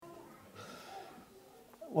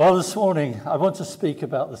Well, this morning I want to speak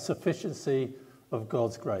about the sufficiency of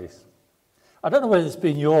God's grace. I don't know whether it's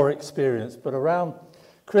been your experience, but around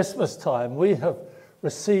Christmas time we have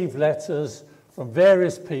received letters from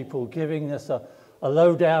various people giving us a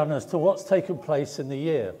lowdown as to what's taken place in the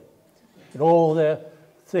year and all their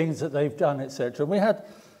things that they've done, etc. And we had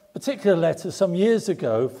particular letters some years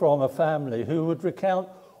ago from a family who would recount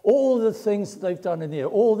all the things that they've done in the year,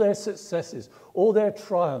 all their successes, all their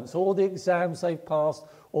triumphs, all the exams they've passed,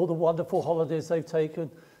 all the wonderful holidays they've taken,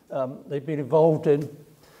 they've been involved in.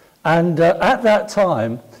 And at that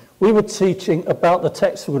time, we were teaching about the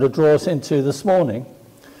text we're going to draw us into this morning,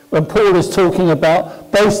 when Paul is talking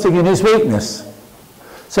about boasting in his weakness.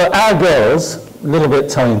 So our girls, a little bit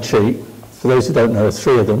tongue-in-cheek, for those who don't know, there's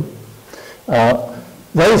three of them,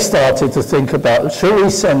 they started to think about, shall we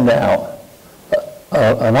send out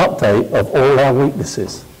an update of all our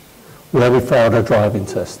weaknesses, where we failed our driving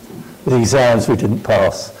test, the exams we didn't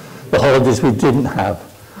pass, the holidays we didn't have,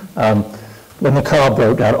 when the car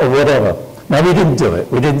broke down, or whatever. Now, we didn't do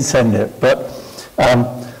it, we didn't send it, but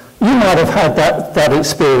you might have had that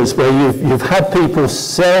experience where you've had people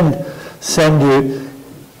send you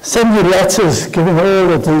letters giving all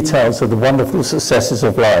the details of the wonderful successes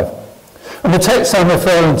of life. And the text I'm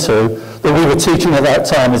referring to, that we were teaching at that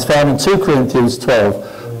time, is found in 2 Corinthians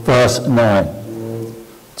 12, verse 9.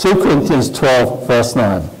 2 Corinthians 12, verse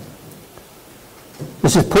 9.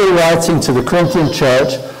 This is Paul writing to the Corinthian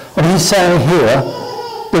church, and he's saying here,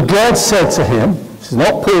 that God said to him, this is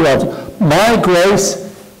not Paul writing, my grace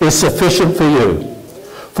is sufficient for you,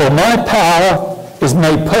 for my power is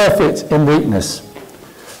made perfect in weakness.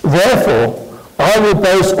 Therefore, I will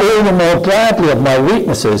boast all the more gladly of my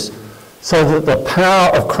weaknesses, so that the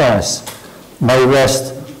power of Christ may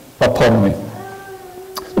rest upon me.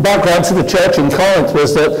 The background to the church in Corinth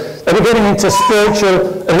was that they were getting into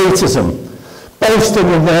spiritual elitism, boasting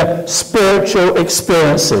in their spiritual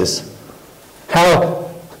experiences,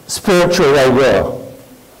 how spiritual they were.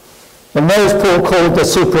 And those Paul called the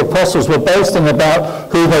super apostles were boasting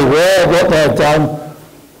about who they were, what they had done,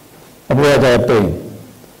 and where they had been.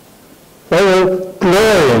 They were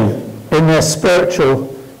glorying in their spiritual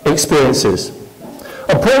experiences.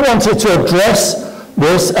 And Paul wanted to address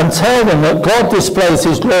this and tell them that God displays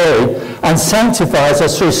his glory and sanctifies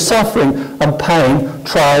us through suffering and pain,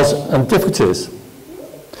 trials and difficulties.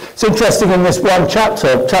 It's interesting, in this one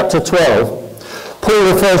chapter, chapter 12,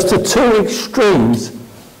 Paul refers to two extremes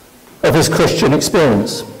of his Christian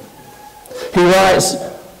experience. He writes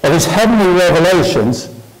of his heavenly revelations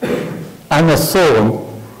and the thorn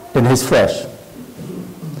in his flesh.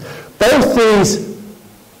 Both these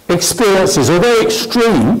experiences, although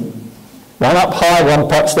extreme, one up high, one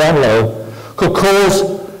perhaps down low, could cause,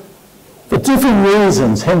 for different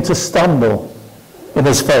reasons, him to stumble in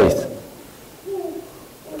his faith.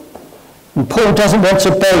 And Paul doesn't want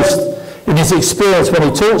to boast in his experience when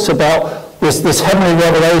he talks about this heavenly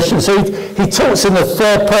revelation. So he talks in the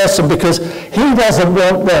third person because he doesn't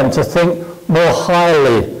want them to think more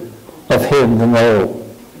highly of him than they ought.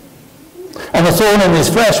 And the thorn in his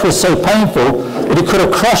flesh was so painful that it could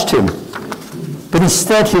have crushed him. But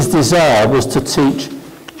instead his desire was to teach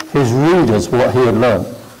his readers what he had learned.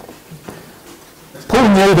 Paul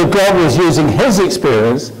knew that God was using his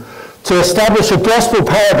experience to establish a gospel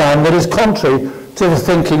paradigm that is contrary to the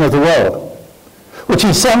thinking of the world, which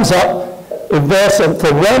he sums up in verse 8,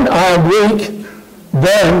 for when I am weak,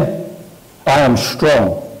 then I am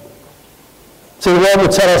strong. So the world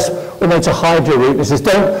will tell us we're meant to hide your weaknesses.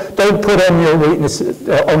 Don't put on your weakness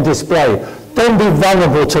on display. Don't be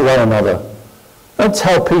vulnerable to one another. Don't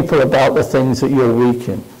tell people about the things that you're weak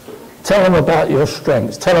in. Tell them about your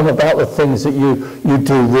strengths. Tell them about the things that you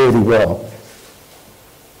do really well.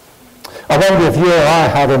 I wonder if you or I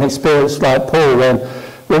had an experience like Paul when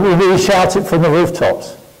we really shouted from the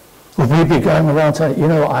rooftops. Would we be going around saying,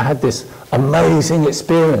 I had this amazing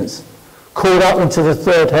experience, called up into the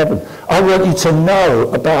third heaven. I want you to know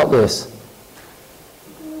about this.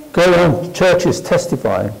 Go around churches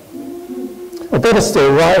testifying. Or better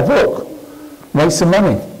still, write a book. Make some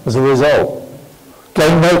money as a result.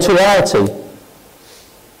 Gain notoriety.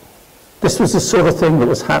 This was the sort of thing that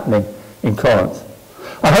was happening in Corinth.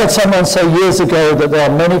 I heard someone say years ago that there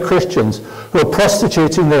are many Christians who are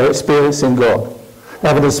prostituting their experience in God. They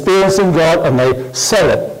have an experience in God and they sell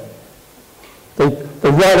it. They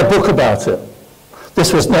write a book about it.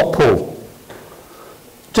 This was not Paul.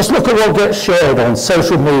 Just look at what gets shared on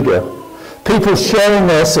social media. People sharing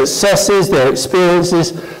their successes, their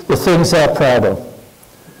experiences, the things they're proud of.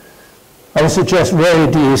 I would suggest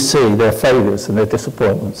rarely do you see their failures and their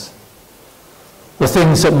disappointments. The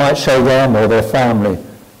things that might show them or their family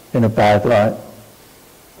in a bad light.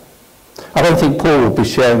 I don't think Paul would be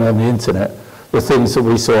sharing on the internet the things that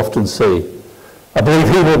we so often see. I believe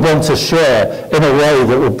he would want to share in a way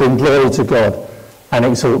that would bring glory to God and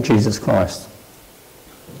exalt Jesus Christ.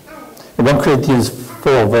 In 1 Corinthians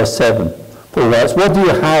 4 verse 7, Paul writes, "What do you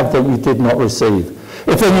have that you did not receive?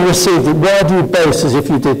 If then you received it, why do you boast as if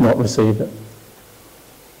you did not receive it?"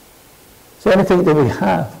 So anything that we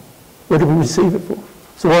have, where do we receive it for?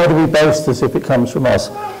 So why do we boast as if it comes from us?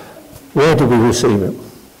 Where do we receive it?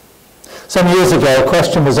 Some years ago, a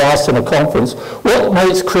question was asked in a conference, what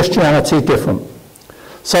makes Christianity different?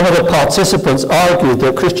 Some of the participants argued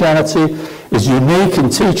that Christianity is unique in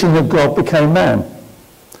teaching that God became man.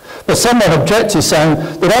 But someone objected, saying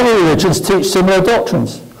that other religions teach similar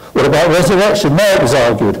doctrines. What about resurrection? No, it was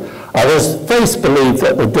argued. Others, faith believe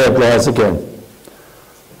that the dead rise again.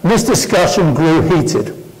 And this discussion grew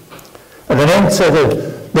heated. And then into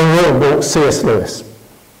the room walked C.S. Lewis.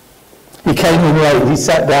 He came in late, he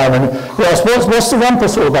sat down and he asked, what's the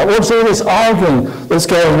rumpus all about? What's all this arguing that's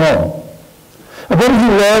going on? And when he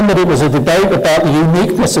learned that it was a debate about the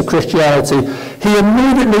uniqueness of Christianity, he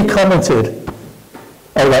immediately commented,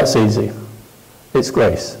 "Oh, that's easy. It's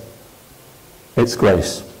grace. It's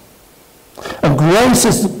grace." And grace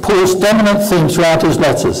is Paul's dominant theme throughout his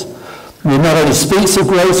letters. He not only speaks of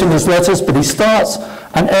grace in his letters, but he starts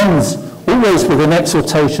and ends always with an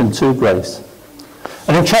exhortation to grace.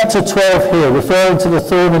 And in chapter 12 here, referring to the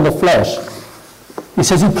thorn in the flesh, he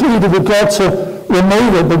says he pleaded with God to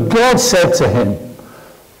remove it, but God said to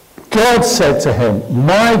him,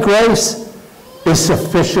 "My grace is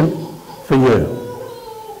sufficient for you,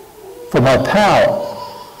 for my power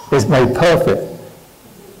is made perfect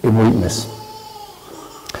in weakness."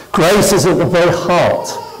 Grace is at the very heart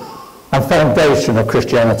and foundation of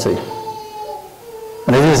Christianity.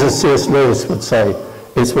 And it is, as C.S. Lewis would say,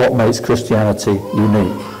 it's what makes Christianity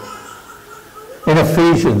unique. In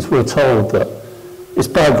Ephesians, we're told that it's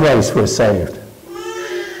by grace we're saved.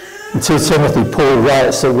 In 2 Timothy, Paul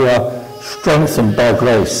writes that we are strengthened by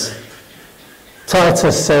grace.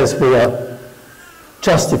 Titus says we are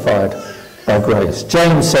justified by grace.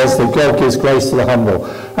 James says that God gives grace to the humble.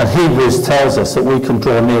 And Hebrews tells us that we can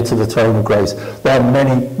draw near to the throne of grace. There are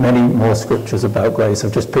many, many more scriptures about grace.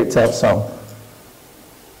 I've just picked out some.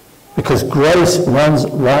 Because grace runs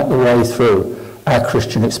right the way through our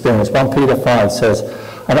Christian experience. 1 Peter 5 says,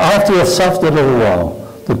 "And after you have suffered a little while,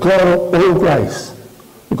 the God of all grace,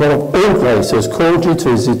 who has called you to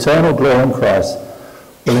his eternal glory in Christ,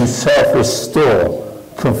 will himself restore,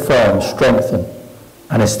 confirm, strengthen,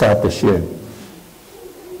 and establish you."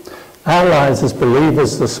 Our lives as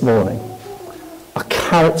believers this morning are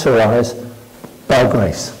characterized by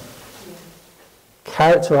grace.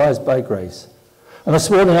 Characterized by grace. And this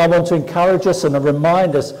morning I want to encourage us and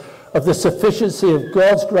remind us of the sufficiency of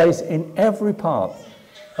God's grace in every part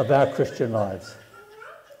of our Christian lives.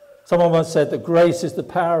 Someone once said that grace is the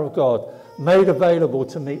power of God made available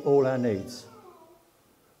to meet all our needs.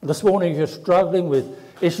 And this morning, if you're struggling with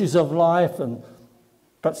issues of life and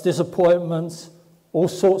perhaps disappointments, all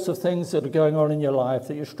sorts of things that are going on in your life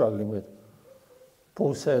that you're struggling with,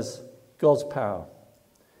 Paul says God's power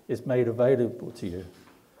is made available to you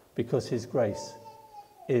because his grace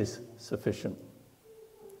is sufficient.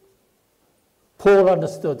 Paul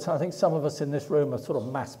understood, I think some of us in this room are sort of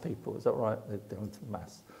maths people, is that right? They're into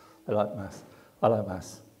maths. They like maths. I like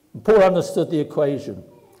maths. And Paul understood the equation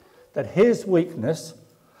that his weakness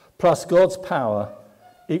plus God's power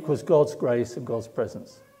equals God's grace and God's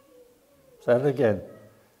presence. Say that again.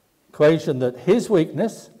 Equation that his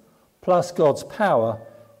weakness plus God's power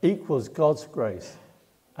equals God's grace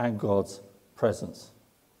and God's presence.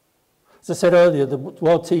 As I said earlier, the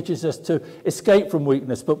world teaches us to escape from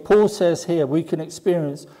weakness, but Paul says here we can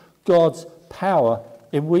experience God's power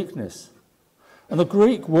in weakness. And the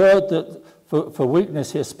Greek word that for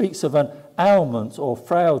weakness here speaks of an ailment or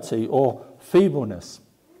frailty or feebleness.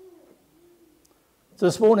 So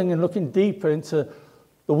this morning, in looking deeper into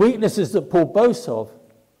the weaknesses that Paul boasts of,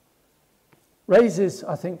 raises,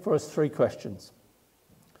 I think, for us three questions.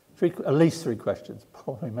 At least three questions,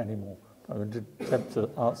 probably many more. I'm going to attempt to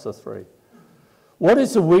answer three. What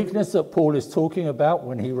is the weakness that Paul is talking about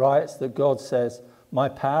when he writes that God says, "My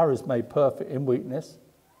power is made perfect in weakness"?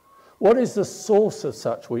 What is the source of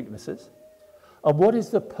such weaknesses? And what is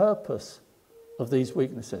the purpose of these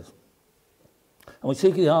weaknesses? And we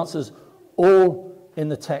seek the answers all in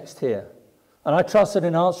the text here. And I trust that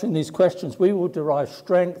in answering these questions, we will derive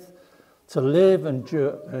strength to live,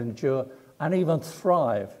 endure, and even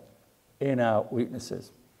thrive in our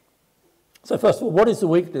weaknesses. So first of all, what is the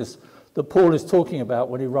weakness that Paul is talking about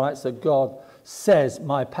when he writes that God says,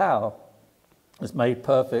 "My power is made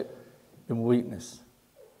perfect in weakness"?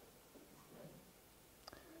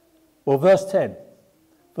 Well,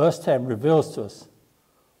 verse 10 reveals to us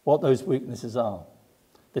what those weaknesses are,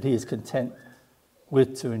 that he is content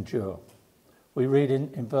with to endure. We read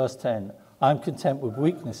in verse 10, I'm content with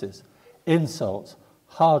weaknesses, insults,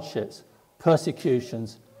 hardships,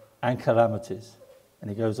 persecutions, and calamities. And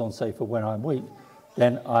he goes on to say, for when I'm weak,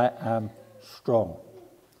 then I am strong.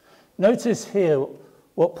 Notice here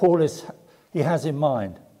what Paul has in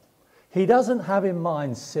mind. He doesn't have in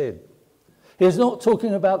mind sin. He's not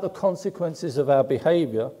talking about the consequences of our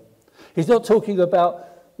behavior. He's not talking about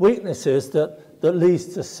weaknesses that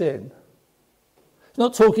leads to sin. He's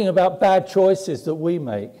not talking about bad choices that we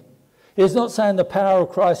make. He's not saying the power of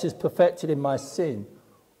Christ is perfected in my sin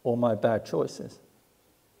or my bad choices.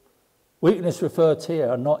 Weakness referred here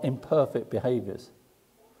are not imperfect behaviors.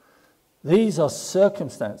 These are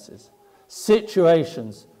circumstances,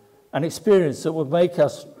 situations, and experiences that would make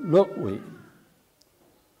us look weak.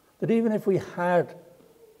 That even if we had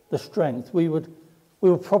the strength, we would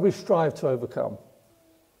probably strive to overcome.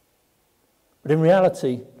 But in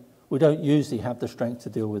reality, we don't usually have the strength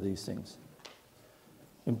to deal with these things.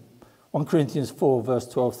 In 1 Corinthians 4, verse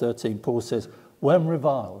 12-13, Paul says, when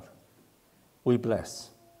reviled, we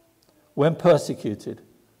bless. When persecuted,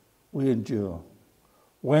 we endure.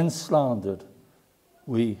 When slandered,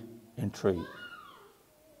 we entreat.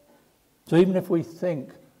 So even if we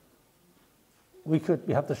think we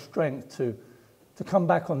have the strength to come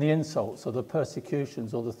back on the insults or the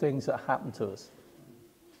persecutions or the things that happen to us,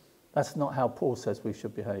 that's not how Paul says we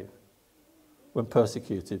should behave. When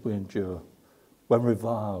persecuted, we endure. When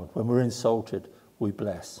reviled, when we're insulted, we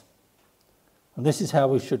bless. And this is how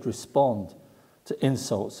we should respond to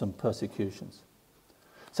insults and persecutions.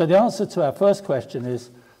 So the answer to our first question is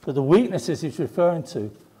that the weaknesses he's referring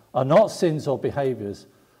to are not sins or behaviors,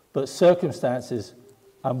 but circumstances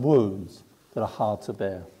and wounds that are hard to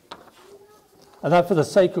bear. And that for the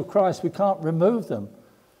sake of Christ, we can't remove them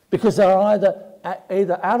because they're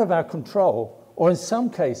either out of our control or in some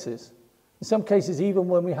cases even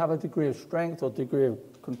when we have a degree of strength or degree of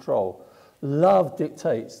control, love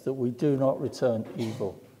dictates that we do not return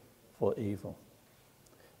evil for evil.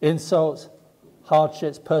 Insults,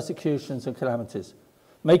 hardships, persecutions, and calamities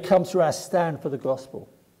may come through our stand for the gospel,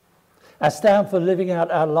 our stand for living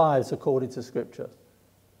out our lives according to Scripture.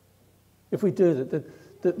 If we do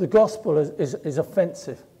that, the gospel is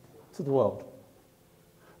offensive to the world.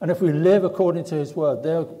 And if we live according to his word,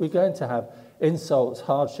 we're going to have insults,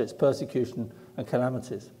 hardships, persecution, and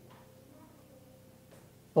calamities.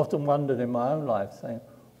 I've often wondered in my own life, saying,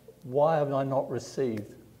 why have I not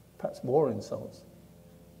received perhaps more insults,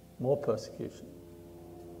 more persecution?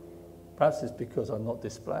 Perhaps it's because I'm not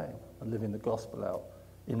displaying and living the gospel out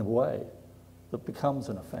in a way that becomes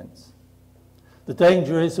an offence. The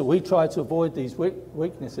danger is that we try to avoid these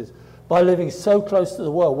weaknesses by living so close to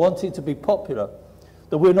the world, wanting to be popular,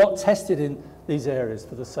 that we're not tested in these areas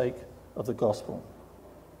for the sake of the gospel.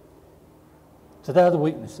 So they are the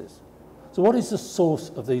weaknesses. So what is the source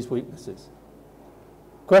of these weaknesses?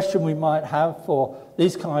 Question we might have for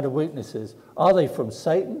these kind of weaknesses: are they from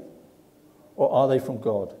Satan or are they from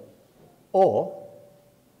God? Or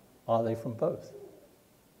are they from both?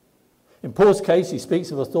 In Paul's case, he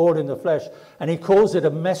speaks of a thorn in the flesh and he calls it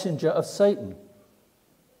a messenger of Satan.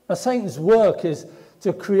 Now, Satan's work is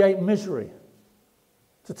to create misery,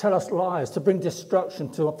 to tell us lies, to bring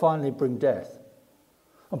destruction, to finally bring death.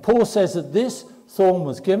 And Paul says that this thorn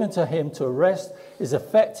was given to him to arrest his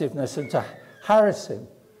effectiveness and to harass him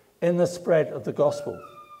in the spread of the gospel.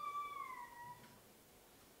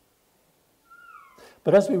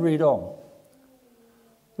 But as we read on,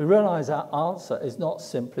 we realize our answer is not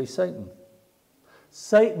simply Satan.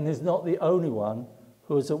 Satan is not the only one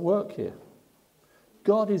who is at work here.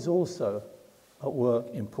 God is also at work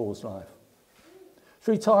in Paul's life.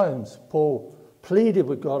 3 times Paul pleaded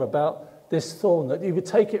with God about this thorn, that he would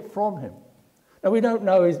take it from him. Now we don't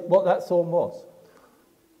know what that thorn was.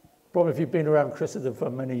 Probably if you've been around Christendom for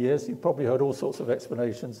many years, you've probably heard all sorts of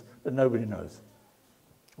explanations that nobody knows.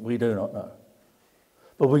 We do not know.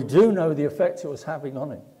 But we do know the effect it was having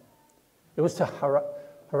on him. It was to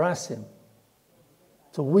harass him,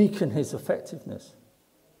 to weaken his effectiveness.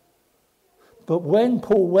 But when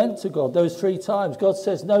Paul went to God those 3 times, God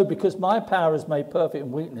says, no, because my power is made perfect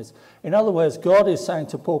in weakness. In other words, God is saying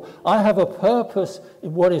to Paul, I have a purpose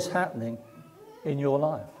in what is happening in your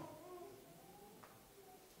life.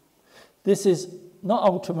 This is not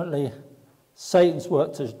ultimately Satan's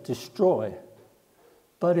work to destroy,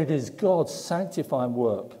 but it is God's sanctifying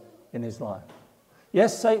work in his life.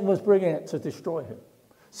 Yes, Satan was bringing it to destroy him.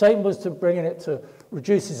 Satan was bringing it to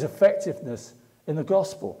reduce his effectiveness in the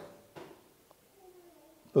gospel.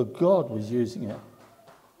 But God was using it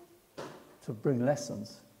to bring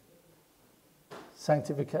lessons,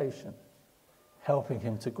 sanctification, helping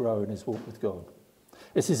him to grow in his walk with God.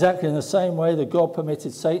 It's exactly in the same way that God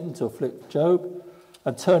permitted Satan to afflict Job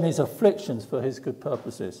and turn his afflictions for his good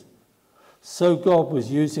purposes. So God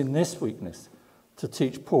was using this weakness to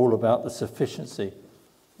teach Paul about the sufficiency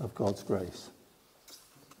of God's grace.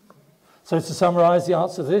 So to summarize the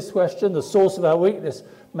answer to this question, the source of our weakness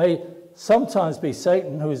may sometimes be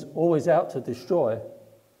Satan, who is always out to destroy,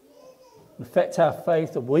 affect our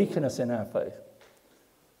faith and weaken us in our faith.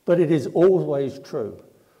 But it is always true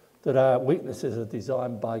that our weaknesses are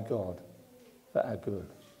designed by God for our good.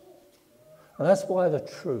 And that's why the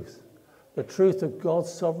truth of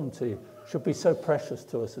God's sovereignty should be so precious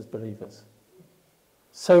to us as believers.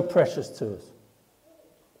 So precious to us.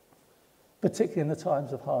 Particularly in the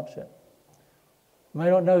times of hardship. We may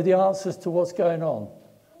not know the answers to what's going on,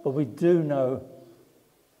 but we do know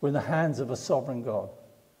we're in the hands of a sovereign God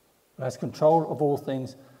who has control of all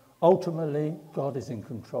things. Ultimately, God is in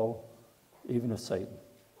control, even of Satan.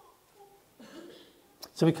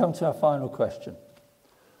 So we come to our final question.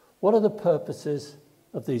 What are the purposes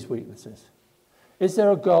of these weaknesses? Is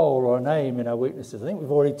there a goal or an aim in our weaknesses? I think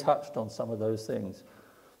we've already touched on some of those things.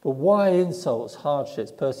 But why insults,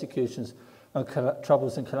 hardships, persecutions, and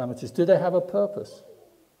troubles and calamities? Do they have a purpose?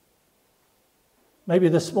 Maybe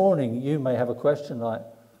this morning you may have a question like,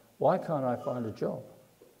 why can't I find a job?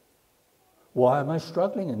 Why am I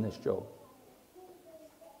struggling in this job?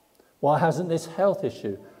 Why hasn't this health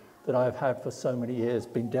issue that I've had for so many years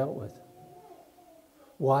been dealt with?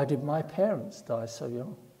 Why did my parents die so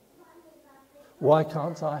young? Why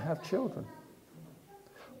can't I have children?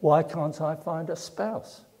 Why can't I find a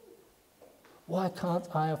spouse? Why can't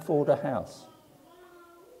I afford a house?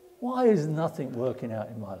 Why is nothing working out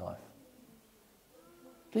in my life?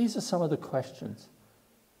 These are some of the questions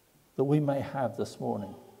that we may have this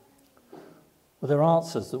morning. Well, there are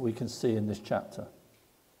answers that we can see in this chapter.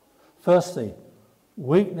 Firstly,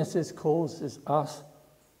 weaknesses causes us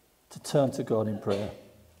to turn to God in prayer.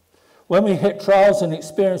 When we hit trials and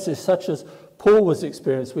experiences such as Paul was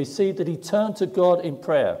experiencing, we see that he turned to God in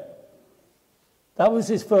prayer. That was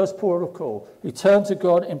his first port of call. He turned to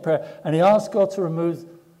God in prayer and he asked God to remove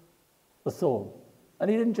the thorn. And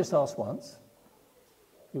he didn't just ask once.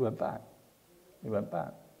 He went back. He went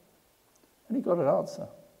back. And he got an answer.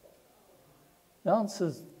 The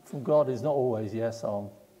answer from God is not always, yes,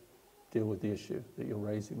 I'll deal with the issue that you're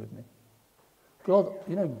raising with me. God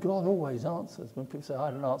always answers. When people say, I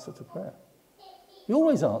had an answer to prayer. He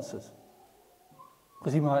always answers.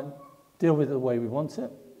 Because he might deal with it the way we want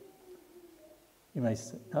it. You may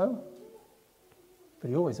say, no. But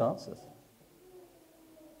he always answers.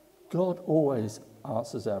 God always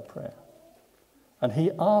answers our prayer. And he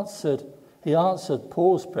answered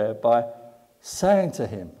Paul's prayer by saying to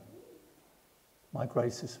him, my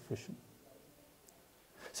grace is sufficient.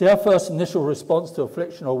 See, our first initial response to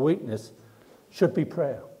affliction or weakness should be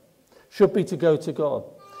prayer, should be to go to God.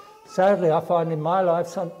 Sadly, I find in my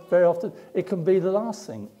life very often it can be the last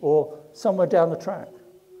thing or somewhere down the track.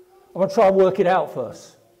 I'm going to try and work it out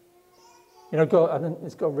first. God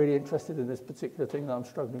has got really interested in this particular thing that I'm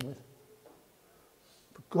struggling with.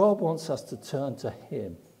 But God wants us to turn to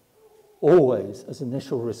him always as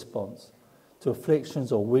initial response to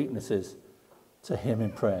afflictions or weaknesses, to him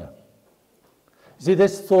in prayer. You see,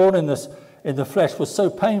 this thorn in the flesh was so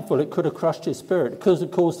painful it could have crushed his spirit. It could have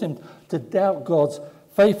caused him to doubt God's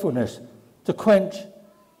faithfulness, to quench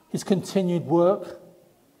his continued work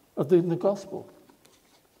of the gospel.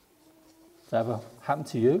 Has that ever happened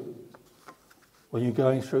to you when you're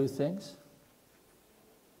going through things?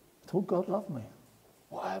 I thought God loved me.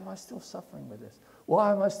 Why am I still suffering with this?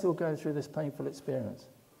 Why am I still going through this painful experience?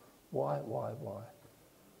 Why?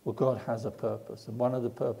 Well, God has a purpose, and one of the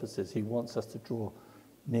purposes, he wants us to draw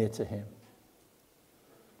near to him.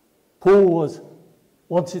 Paul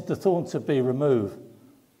wanted the thorn to be removed,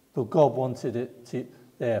 but God wanted it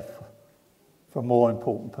there for a more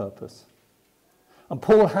important purpose. And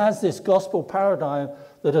Paul has this gospel paradigm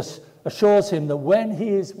that assures him that when he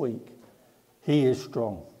is weak, he is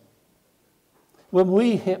strong. When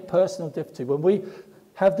we hit personal difficulty, when we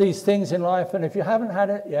have these things in life, and if you haven't had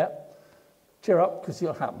it yet, cheer up, because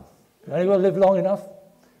it'll happen. You're only going to live long enough,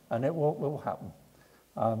 and it will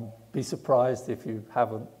happen. Be surprised if you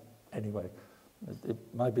haven't anyway. It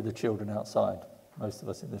might be the children outside. Most of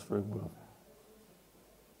us in this room will.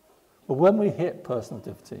 But when we hit personal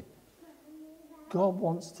difficulty, God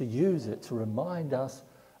wants to use it to remind us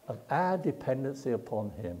of our dependency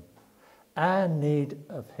upon him, our need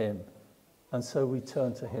of him, and so we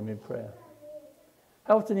turn to him in prayer.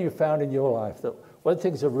 How often have you found in your life that when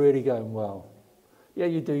things are really going well, Yeah,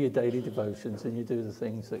 you do your daily devotions and you do the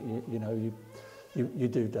things that you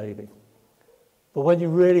do daily. But when you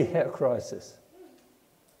really hit a crisis,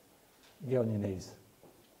 you get on your knees.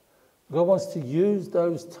 God wants to use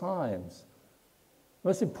those times. The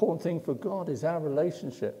most important thing for God is our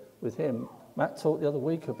relationship with him. Matt talked the other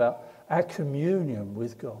week about our communion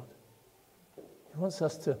with God. He wants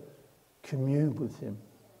us to commune with him.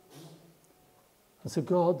 And so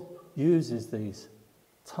God uses these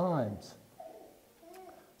times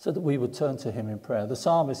so that we would turn to him in prayer. The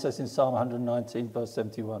psalmist says in Psalm 119, verse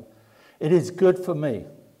 71, "It is good for me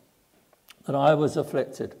that I was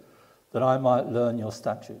afflicted, that I might learn your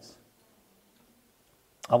statutes."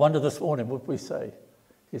 I wonder this morning, would we say,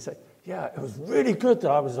 you say, yeah, it was really good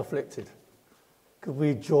that I was afflicted. Could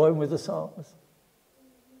we join with the psalmist?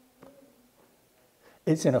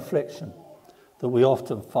 It's in affliction that we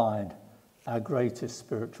often find our greatest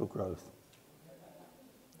spiritual growth.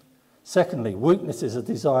 Secondly, weaknesses are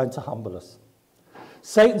designed to humble us.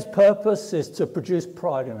 Satan's purpose is to produce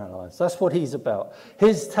pride in our lives. That's what he's about.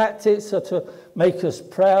 His tactics are to make us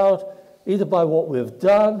proud, either by what we've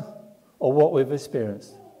done or what we've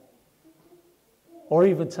experienced, or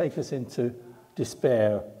even take us into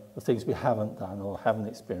despair of things we haven't done or haven't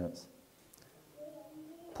experienced.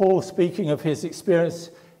 Paul, speaking of his experience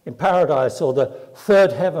in paradise or the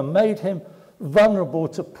third heaven, made him vulnerable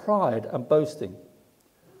to pride and boasting.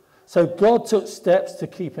 So God took steps to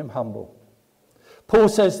keep him humble. Paul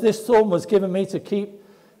says, "This thorn was given me to keep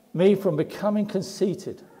me from becoming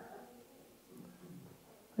conceited."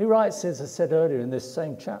 He writes, as I said earlier in this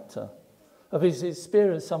same chapter, of his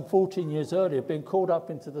experience some 14 years earlier, being called up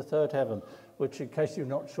into the third heaven, which, in case you're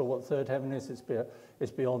not sure what third heaven is,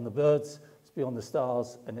 it's beyond the birds, it's beyond the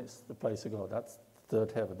stars, and it's the place of God. That's the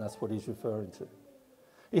third heaven. That's what he's referring to.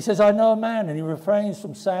 He says, "I know a man," and he refrains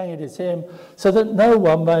from saying it is him, "so that no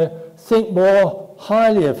one may think more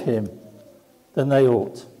highly of him than they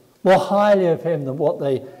ought, more highly of him than what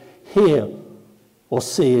they hear or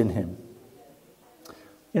see in him."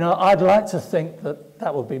 You know, I'd like to think that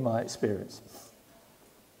that would be my experience.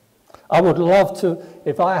 I would love to,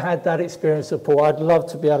 if I had that experience of Paul, I'd love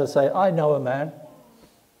to be able to say, "I know a man."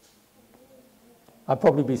 I'd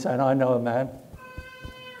probably be saying, "I know a man."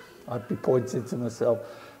 I'd be pointing to myself.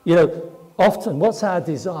 You know, often, what's our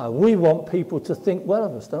desire? We want people to think well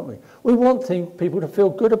of us, don't we? We want people to feel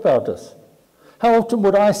good about us. How often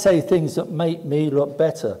would I say things that make me look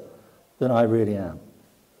better than I really am?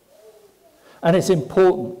 And it's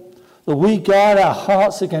important that we guard our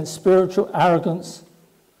hearts against spiritual arrogance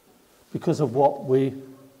because of what we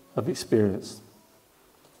have experienced.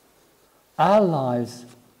 Our lives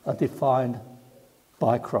are defined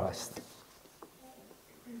by Christ.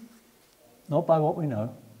 Not by what we know,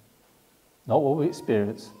 not what we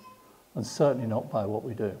experience, and certainly not by what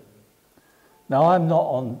we do. Now, I'm not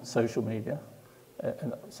on social media,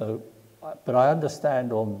 but I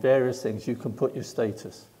understand on various things you can put your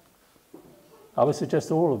status. I would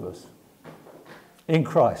suggest all of us, in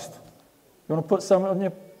Christ. You want to put something on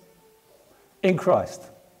your... In Christ.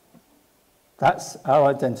 That's our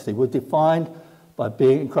identity. We're defined by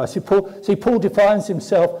being in Christ. Paul defines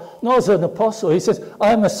himself not as an apostle. He says,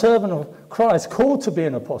 "I am a servant of Christ, called to be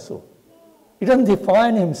an apostle." He doesn't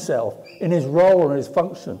define himself in his role and his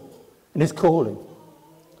function, in his calling.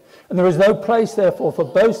 And there is no place, therefore, for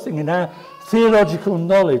boasting in our theological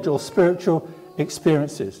knowledge or spiritual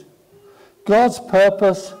experiences. God's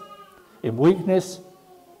purpose in weakness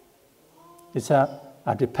is our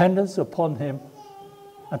dependence upon him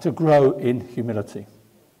and to grow in humility.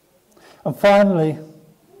 And finally,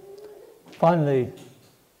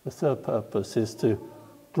 the third purpose is to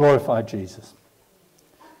glorify Jesus.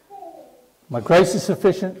 "My grace is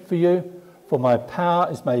sufficient for you, for my power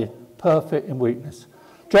is made perfect in weakness."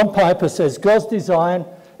 John Piper says God's design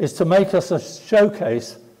is to make us a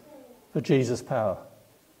showcase for Jesus' power.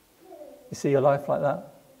 You see your life like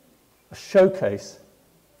that? A showcase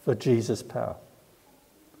for Jesus' power.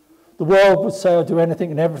 The world would say or do anything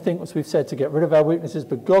and everything, as we've said, to get rid of our weaknesses,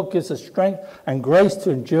 but God gives us strength and grace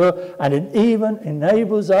to endure, and it even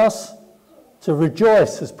enables us to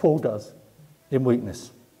rejoice, as Paul does, in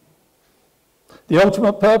weakness. The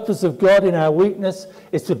ultimate purpose of God in our weakness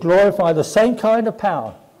is to glorify the same kind of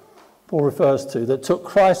power Paul refers to that took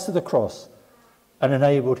Christ to the cross and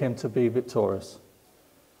enabled him to be victorious.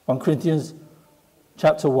 1 Corinthians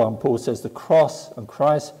chapter 1, Paul says, "The cross and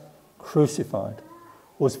Christ crucified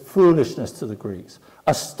was foolishness to the Greeks,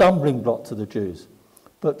 a stumbling block to the Jews.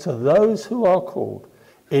 But to those who are called,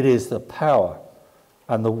 it is the power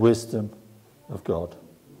and the wisdom of God."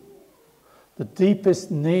 The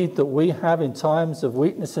deepest need that we have in times of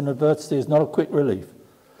weakness and adversity is not a quick relief,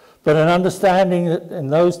 but an understanding that in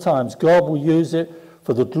those times God will use it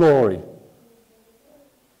for the glory,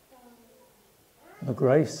 the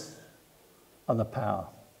grace, and the power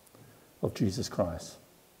of Jesus Christ.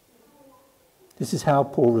 This is how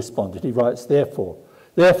Paul responded. He writes, Therefore,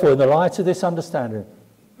 in the light of this understanding,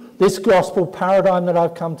 this gospel paradigm that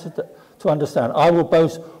I've come to understand, I will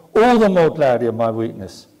boast all the more gladly of my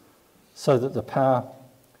weakness, so that the power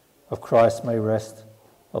of Christ may rest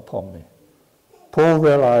upon me. Paul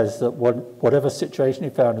realized that whatever situation he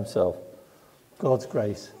found himself, God's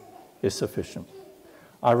grace is sufficient.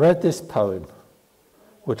 I read this poem,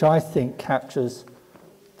 which I think captures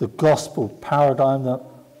the gospel paradigm that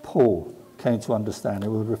Paul came to understand. It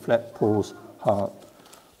will reflect Paul's heart.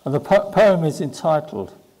 And the poem is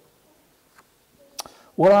entitled,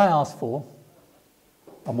 What I Asked For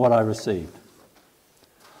and What I Received.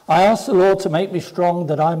 I asked the Lord to make me strong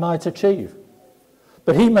that I might achieve,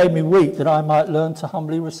 but he made me weak that I might learn to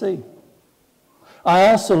humbly receive. I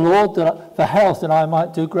asked the Lord for health that I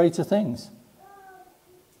might do greater things,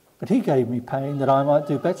 but he gave me pain that I might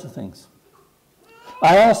do better things.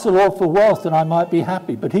 I asked the Lord for wealth that I might be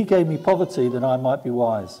happy, but he gave me poverty that I might be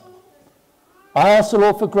wise. I asked the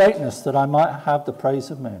Lord for greatness that I might have the praise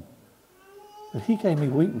of men, but he gave me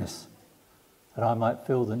weakness that I might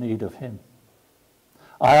feel the need of him.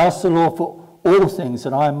 I asked the Lord for all things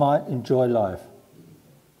that I might enjoy life,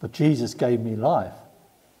 but Jesus gave me life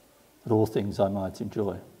that all things I might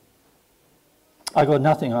enjoy. I got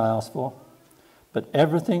nothing I asked for, but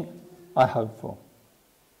everything I hoped for.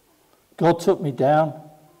 God took me down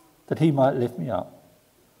that he might lift me up.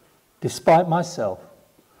 Despite myself,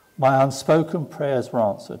 my unspoken prayers were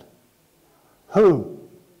answered. Who,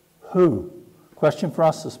 question for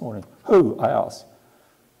us this morning, who, I ask,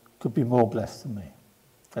 could be more blessed than me?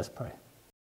 Let's pray.